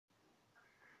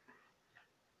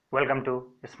Welcome two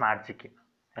smart GK.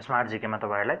 Smart जीकेमा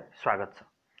तपाईहरुलाई स्वागत छ।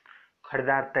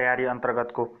 खरिदार तयारी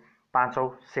अन्तर्गतको 5औं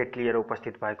सेट लिएर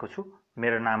उपस्थित भएको छु।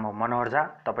 मेरो नाम हो मनोहर झा।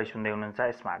 तपाई सुन्दै हुनुहुन्छ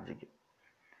स्मार्ट जीके।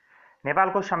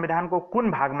 नेपालको संविधानको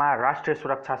कुन भागमा राष्ट्रिय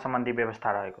सुरक्षा सम्बन्धी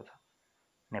व्यवस्था रहेको छ?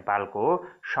 नेपालको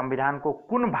संविधानको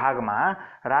कुन भागमा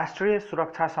राष्ट्रिय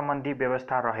सुरक्षा सम्बन्धी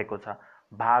व्यवस्था रहेको छ?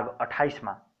 भाग 28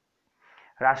 मा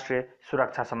राष्ट्रिय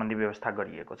सुरक्षा सम्बन्धी व्यवस्था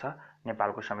गरिएको छ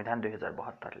नेपालको संविधान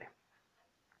 2072 ले।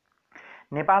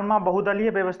 नेपालमा बहुदलीय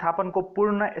व्यवस्थापनको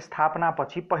पूर्ण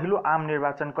स्थापनापछि पहिलो आम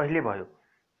निर्वाचन कहिले भयो?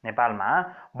 नेपालमा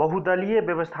बहुदलीय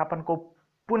व्यवस्थापनको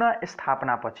पुनः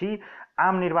स्थापनापछि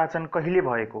आम निर्वाचन कहिले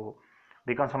भएको हो?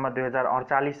 विक्रम सम्वत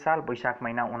 2048 साल वैशाख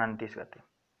महिना 29 गते।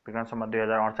 विक्रम सम्वत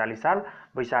 2048 साल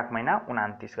वैशाख महिना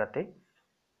 29 गते।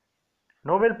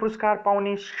 नोबेल पुरस्कार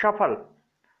पाउने सफल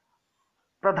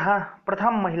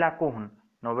प्रथम महिला को हुन्?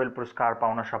 नोबेल पुरस्कार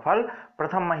पाउन सफल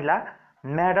प्रथम महिला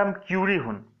म्याडम क्युरी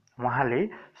हुन्। उहाँले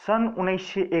सन्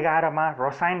 1911 मा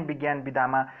रसायन विज्ञान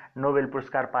विधामा नोबेल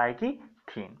पुरस्कार पाएकी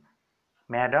थिइन्।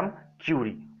 म्याडम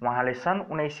क्युरी उहाँले सन्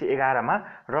 1911 मा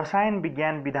रसायन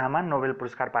विज्ञान विधामा नोबेल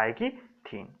पुरस्कार पाएकी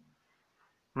थिइन्।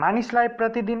 मानिसलाई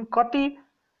प्रतिदिन कति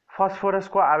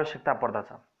फस्फोरसको आवश्यकता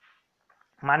पर्दछ?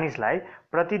 मानिसलाई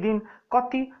प्रतिदिन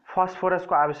कति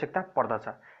फस्फोरसको आवश्यकता पर्दछ?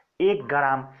 1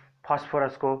 ग्राम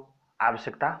फस्फोरसको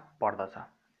आवश्यकता पर्दछ।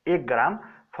 1 ग्राम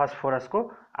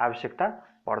फस्फोरसको आवश्यकता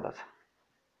पर्दछ।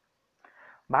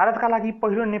 भारतका लागि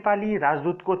पहिलो नेपाली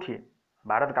राजदूत को थिए?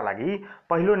 भारतका लागि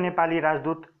पहिलो नेपाली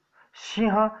राजदूत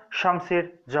सिंह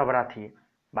शमशेर जबरा थिए।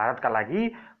 भारतका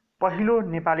लागि पहिलो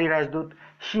नेपाली राजदूत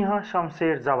सिंह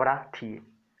शमशेर जबरा थिए।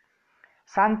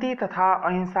 शान्ति तथा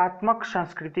अहिंसात्मक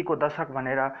संस्कृतिको दशक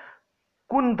भनेर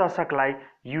कुन दशकलाई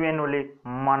युएनओले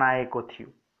मनाएको थियो?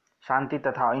 शान्ति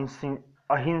तथा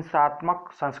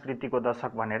अहिंसात्मक संस्कृतिको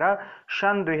दशक भनेर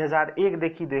सन् 2001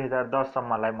 देखि 2010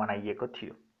 सम्मलाई मनाइएको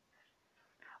थियो।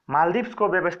 मालदिप्सको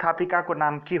व्यवस्थापिकाको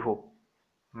नाम के हो?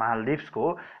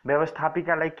 मालदिप्सको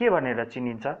व्यवस्थापिकालाई के भनेर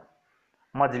चिनिन्छ?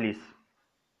 मजलिस।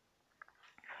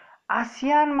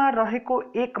 आसियानमा रहेको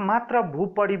एकमात्र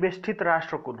भूपरिवेष्टित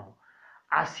राष्ट्र कुन हो?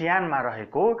 आसियानमा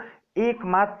रहेको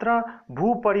एकमात्र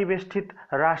भूपरिवेष्टित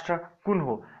राष्ट्र कुन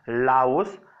हो?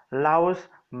 लाओस। लाओस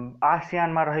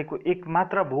आसियानमा रहेको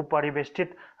एकमात्र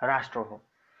भूपरिवेष्टित राष्ट्र हो।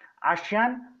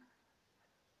 ASEAN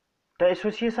the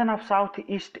association of south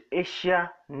east Asia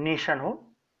nation हो।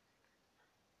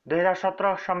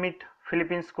 2017 समिट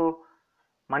फिलिपिन्सको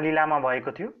मनिलामा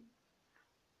भएको थियो।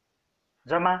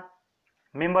 जम्मा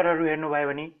मेम्बरहरू हेर्नुभयो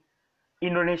भने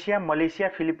इन्डोनेसिया, मलेसिया,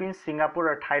 फिलिपिन्स,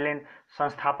 सिंगापुर र थाइल्यान्ड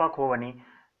संस्थापक हो भने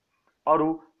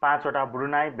अरु 5 वटा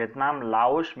ब्रुनाई, भियतनाम,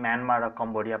 लाओस, म्यानमार र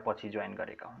कम्बोडिया पछि जोइन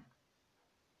गरेका हुन्।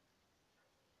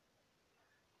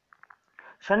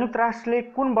 संयुक्त राष्ट्रले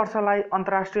कुन वर्षलाई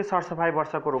अन्तर्राष्ट्रिय सरसफाई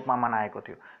वर्षको रूपमा मनाएको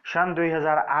थियो? सन्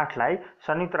 2008 लाई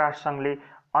संयुक्त राष्ट्र संघले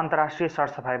अन्तर्राष्ट्रिय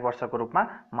सरसफाई वर्षको रूपमा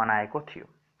मनाएको थियो।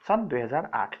 सन्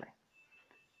 2008 लाई।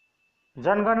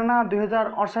 जनगणना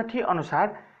 2068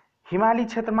 अनुसार हिमाली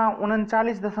क्षेत्रमा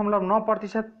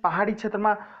 39.9%, पहाडी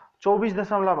क्षेत्रमा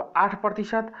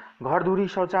 24.8% घरधुरी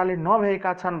शौचालय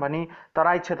नभएका छन् भने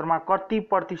तराई क्षेत्रमा कति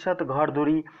प्रतिशत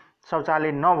घरधुरी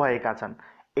शौचालय नभएका छन्?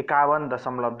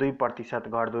 51.2%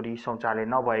 घरधुरी शौचालय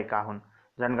नभएका हुन्।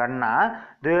 जनगणना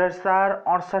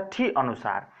 2068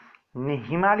 अनुसार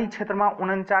हिमाली क्षेत्रमा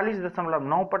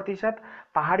 39.9%,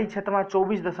 पहाडी क्षेत्रमा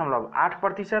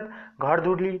 24.8%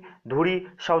 घरधुरी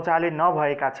शौचालय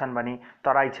नभएका छन् भने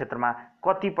तराई क्षेत्रमा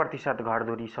कति प्रतिशत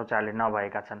घरधुरी शौचालय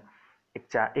नभएका छन्?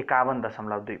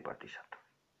 51.2%।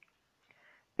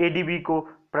 एडीबी को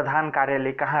प्रधान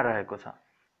कार्यालय कहाँ रहेको छ?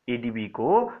 एडीबी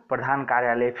को प्रधान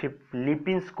कार्यालय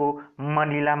फिलिपिन्सको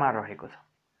मनिलामा रहेको छ।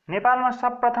 नेपालमा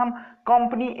सर्वप्रथम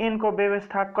कम्पनी ऐनको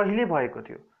व्यवस्था कहिले भएको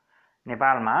थियो?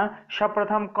 नेपालमा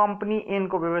सर्वप्रथम कम्पनी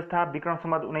ऐनको व्यवस्था विक्रम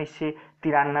सम्वत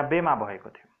 1993 मा भएको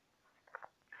थियो।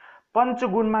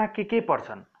 पञ्चगुणमा के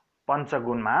पर्छन्?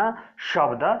 पञ्चगुणमा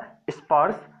शब्द,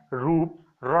 स्पर्श, रूप,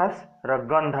 रस र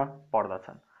गन्ध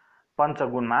पर्दछन्।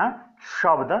 पञ्चगुणमा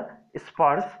शब्द,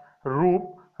 स्पर्श,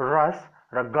 रूप, रस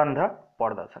र गन्ध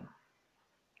पर्दछन्।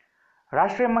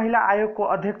 राष्ट्रिय महिला आयोगको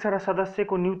अध्यक्ष र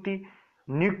सदस्यको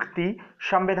नियुक्ति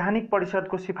संवैधानिक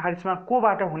परिषदको सिफारिसमा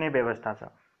कोबाट हुने व्यवस्था छ?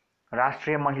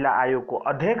 राष्ट्रिय महिला आयोगको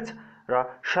अध्यक्ष र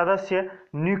सदस्य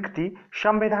नियुक्ति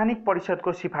संवैधानिक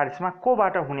परिषदको सिफारिसमा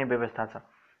कोबाट हुने व्यवस्था छ?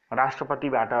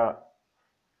 राष्ट्रपतिबाट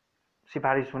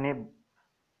सिफारिस हुने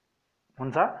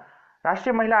हुन्छ।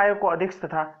 राष्ट्रिय महिला आयोगको अध्यक्ष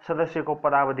तथा सदस्यको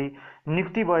पदावधि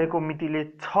नियुक्ति भएको मितिले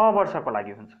 6 वर्षको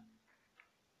लागि हुन्छ।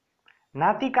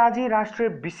 नाति काजी राष्ट्रिय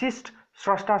विशिष्ट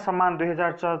स्रष्टा सम्मान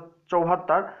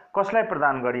 2074 कसलाई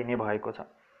प्रदान गरिने भएको छ?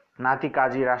 नाति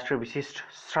काजी राष्ट्रिय विशिष्ट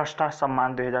स्रष्टा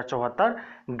सम्मान 2074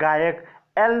 गायक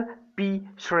एलपी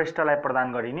श्रेष्ठलाई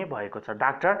प्रदान गरिने भएको छ।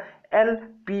 डाक्टर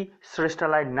एलपी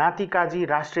श्रेष्ठलाई नाति काजी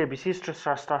राष्ट्रिय विशिष्ट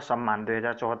स्रष्टा सम्मान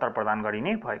 2074 प्रदान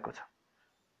गरिने भएको छ।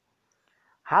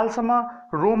 हालसम्म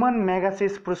रोमन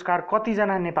म्यागसेस पुरस्कार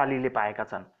कतिजना नेपालीले पाएका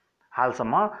छन्?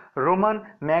 हालसम्म रोमन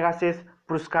म्यागसेस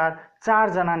पुरस्कार 4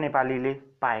 जना नेपालीले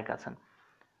पाएका छन्।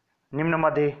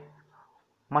 निम्नमध्ये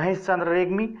महेशचन्द्र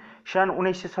रेग्मी सन्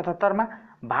 1977 मा,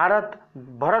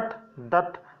 भरत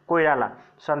दत्त कोइराला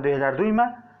सन् 2002 मा,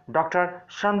 डाक्टर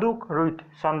सन्दुक रुइत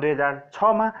सन्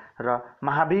 2006 मा र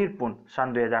महावीर पुन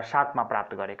सन् 2007 मा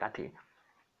प्राप्त गरेका थिए।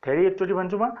 फेरि एकचोटि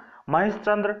भन्छु म,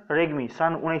 महेशचन्द्र रेग्मी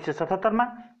सन् 1977 मा,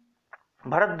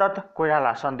 भरत दत्त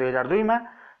कोइराला सन् 2002 मा,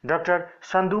 डाक्टर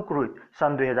सन्दुक रुइत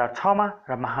सन् 2006 मा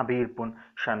र महावीर पुन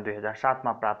सन् 2007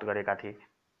 मा प्राप्त गरेका थिए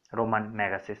रोमन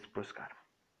म्यागसेस पुरस्कार।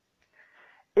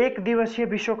 एक दिवसीय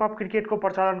विश्वकप क्रिकेटको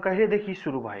प्रचलन कहिलेदेखि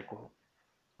सुरु भएको हो?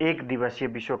 एक दिवसीय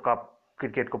विश्वकप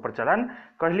क्रिकेटको प्रचलन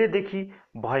कहिलेदेखि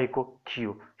भएको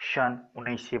थियो? सन्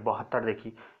 1972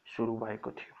 देखि सुरु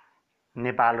भएको थियो।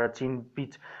 नेपाल र चीन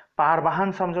बीच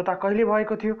पारवाहन सम्झौता कहिले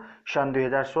भएको थियो? सन्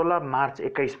 2016 मार्च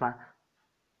 21 मा।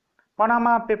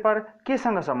 पनामा पेपर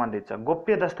केसँग सम्बन्धित छ?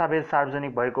 गोप्य दस्तावेज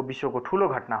सार्वजनिक भएको विश्वको ठूलो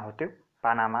घटना हो त्यो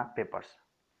पनामा पेपर्स।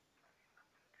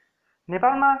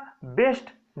 नेपालमा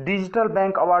बेस्ट डिजिटल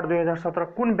बैंक अवार्ड 2017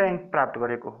 कुन बैंक प्राप्त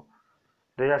गरेको हो?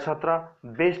 2017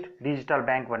 बेस्ट डिजिटल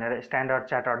बैंक भनेर स्ट्यान्डर्ड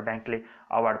चार्टर्ड बैंकले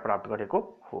अवार्ड प्राप्त गरेको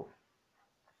हो।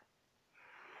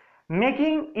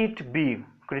 मेकिङ इट बिग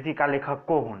कृतिका लेखक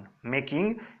को हुन्?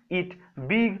 मेकिङ इट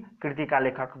बिग कृतिका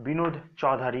लेखक विनोद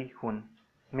चौधरी हुन्।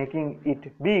 मेकिङ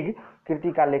इट बिग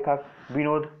कृतिका लेखक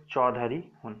विनोद चौधरी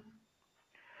हुन्।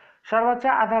 सर्वोच्च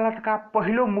अदालतका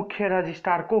पहिलो मुख्य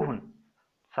रजिस्ट्रार को हुन्?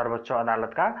 सर्वोच्च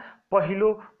अदालतका पहिलो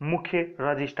मुख्य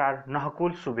रजिस्ट्रार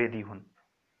नहकुल सुवेदी हुन्।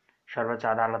 सर्वोच्च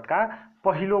अदालतका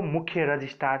पहिलो मुख्य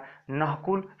रजिस्ट्रार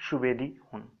नहकुल सुवेदी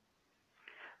हुन्।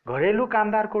 घरेलु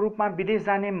कामदारको रूपमा विदेश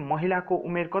जाने महिलाको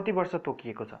उमेर कति वर्ष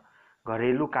तोकिएको छ?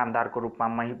 घरेलु कामदारको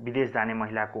रूपमा विदेश जाने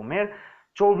महिलाको उमेर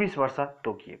 24 वर्ष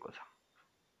तोकिएको छ।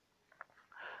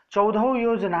 14औं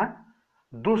योजना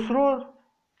दोस्रो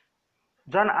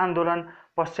जनआन्दोलन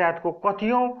पश्चातको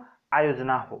कतिऔं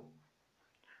आयोजना हो?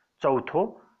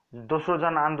 चौथो। दोस्रो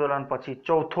जनआन्दोलन पछि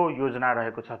चौथो योजना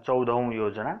रहेको छ, 14औं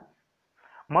योजना।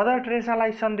 मदर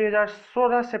टेरेसालाई सन्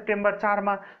 2016 सेप्टेम्बर 4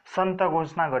 मा सन्त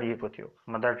घोषणा गरिएको थियो।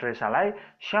 मदर टेरेसालाई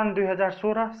सन्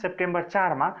 2016 सेप्टेम्बर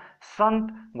 4 मा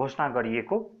सन्त घोषणा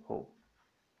गरिएको हो।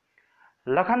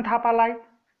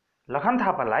 लखन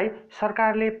थापालाई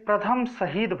सरकारले प्रथम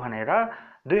शहीद भनेर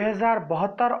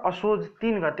 2072 असोज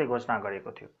 3 गते घोषणा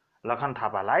गरेको थियो। लखन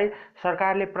थापालाई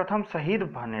सरकारले प्रथम शहीद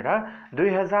भनेर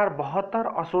 2072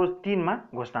 असोज 3 मा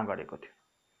घोषणा गरेको थियो।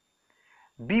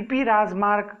 बीपी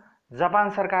राजमार्ग जापान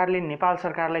सरकारले नेपाल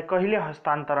सरकारलाई कहिले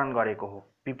हस्तान्तरण गरेको हो?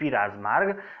 बीपी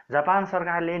राजमार्ग जापान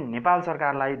सरकारले नेपाल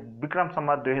सरकारलाई विक्रम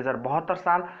सम्वत 2072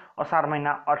 साल असार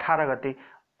महिना 18 गते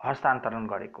हस्तान्तरण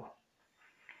गरेको हो।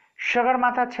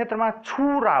 सगरमाथा क्षेत्रमा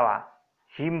छुरावा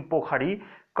हिमपोखरी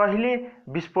कहिले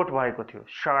विस्फोट भएको थियो?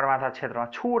 सगरमाथा क्षेत्रमा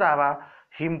छुरावा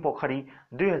हिमपोखरी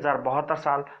 2072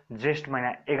 साल ज्येष्ठ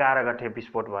महिना 11 गते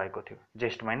विस्फोट भएको थियो।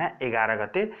 ज्येष्ठ महिना 11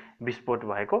 गते विस्फोट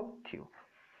भएको थियो।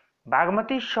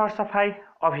 बागमती सरसफाई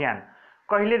अभियान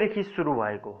कहिलेदेखि सुरु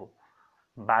भएको हो?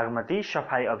 बागमती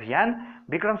सफाई अभियान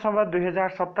विक्रम सम्वत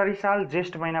 2070 साल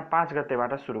ज्येष्ठ महिना 5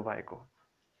 गतेबाट सुरु भएको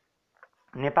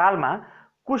हो। नेपालमा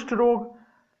कुष्ठरोग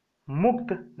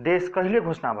मुक्त देश कहिले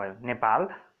घोषणा भयो? नेपाल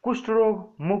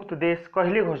कुष्ठरोग मुक्त देश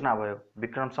कहिले घोषणा भयो?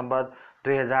 विक्रम सम्वत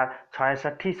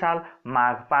 2066 साल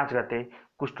माघ 5 गते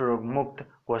कुष्ठरोग मुक्त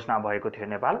घोषणा भएको थियो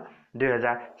नेपाल।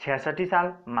 2066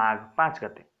 साल माघ 5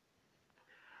 गते।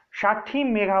 60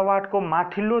 मेगावाटको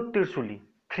माथिल्लो त्रिशुली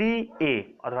 3A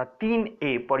अथवा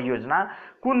 3A परियोजना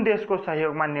कुन देशको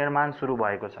सहयोगमा निर्माण सुरु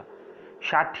भएको छ?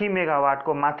 60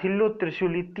 मेगावाटको माथिल्लो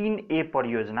त्रिशुली 3A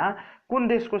परियोजना कुन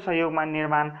देशको सहयोगमा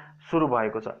निर्माण सुरु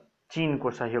भएको छ? चीनको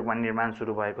सहयोगमा निर्माण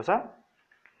सुरु भएको छ।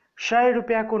 100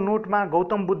 रुपैयाँको नोटमा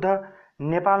गौतम बुद्ध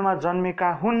नेपालमा जन्मेका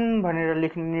हुन् भनेर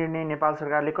लेख्ने निर्णय नेपाल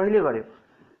सरकारले कहिले गर्यो?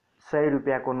 100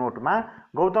 रुपैयाँको नोटमा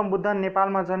गौतम बुद्ध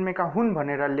नेपालमा जन्मेका हुन्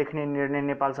भनेर लेख्ने निर्णय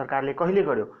नेपाल सरकारले कहिले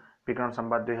गर्यो? विक्रम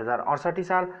सम्वत 2068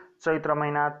 साल चैत्र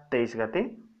महिना 23 गते।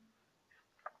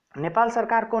 नेपाल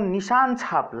सरकारको निशान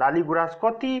छाप लालीगुराँस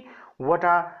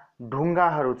कतिवटा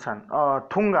ढुङ्गाहरू छन्?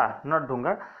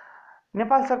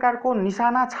 नेपाल सरकारको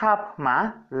निशाना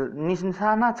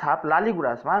छाप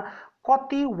लालीगुराँसमा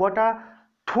कतिवटा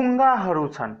थुङ्गाहरू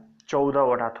छन्? 14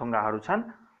 वटा थुङ्गाहरू छन्।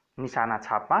 निशाना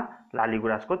छापमा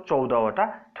लालीगुराँसको 14 वटा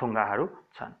थुङ्गाहरू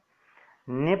छन्।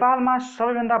 नेपालमा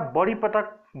सबैभन्दा बढी पटक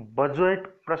बजेट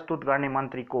प्रस्तुत गर्ने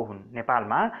मन्त्री को हुन्?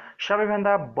 नेपालमा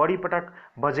सबैभन्दा बढी पटक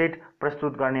बजेट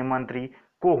प्रस्तुत गर्ने मन्त्री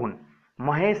को हुन्?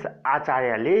 महेश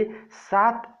आचार्यले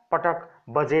 7 पटक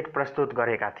बजेट प्रस्तुत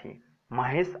गरेका थिए।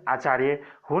 महेश आचार्य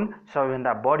हुन्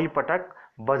सबैभन्दा बढी पटक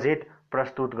बजेट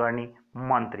प्रस्तुत गर्ने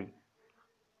मन्त्री।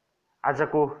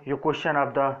 आजको यो क्वेसन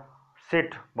अफ द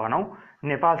सेट भनौँ,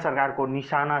 नेपाल सरकारको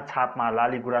निशाना छापमा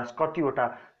लालीगुराँस कतिवटा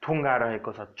थुङ्गा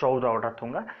रहेको छ? 14 वटा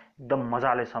थुङ्गा। एकदम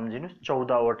मजाले सम्झिनुस्,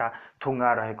 14 वटा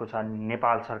थुङ्गा रहेको छ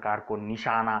नेपाल सरकारको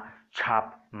निशाना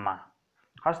छापमा।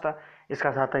 हस् त,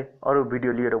 यसका साथै अरू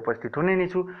भिडियो लिएर उपस्थित हुने नै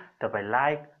छु। तपाईँ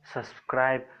लाइक,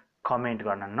 सब्सक्राइब, कमेन्ट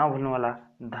गर्न नभुल्नुहोला।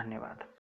 धन्यवाद।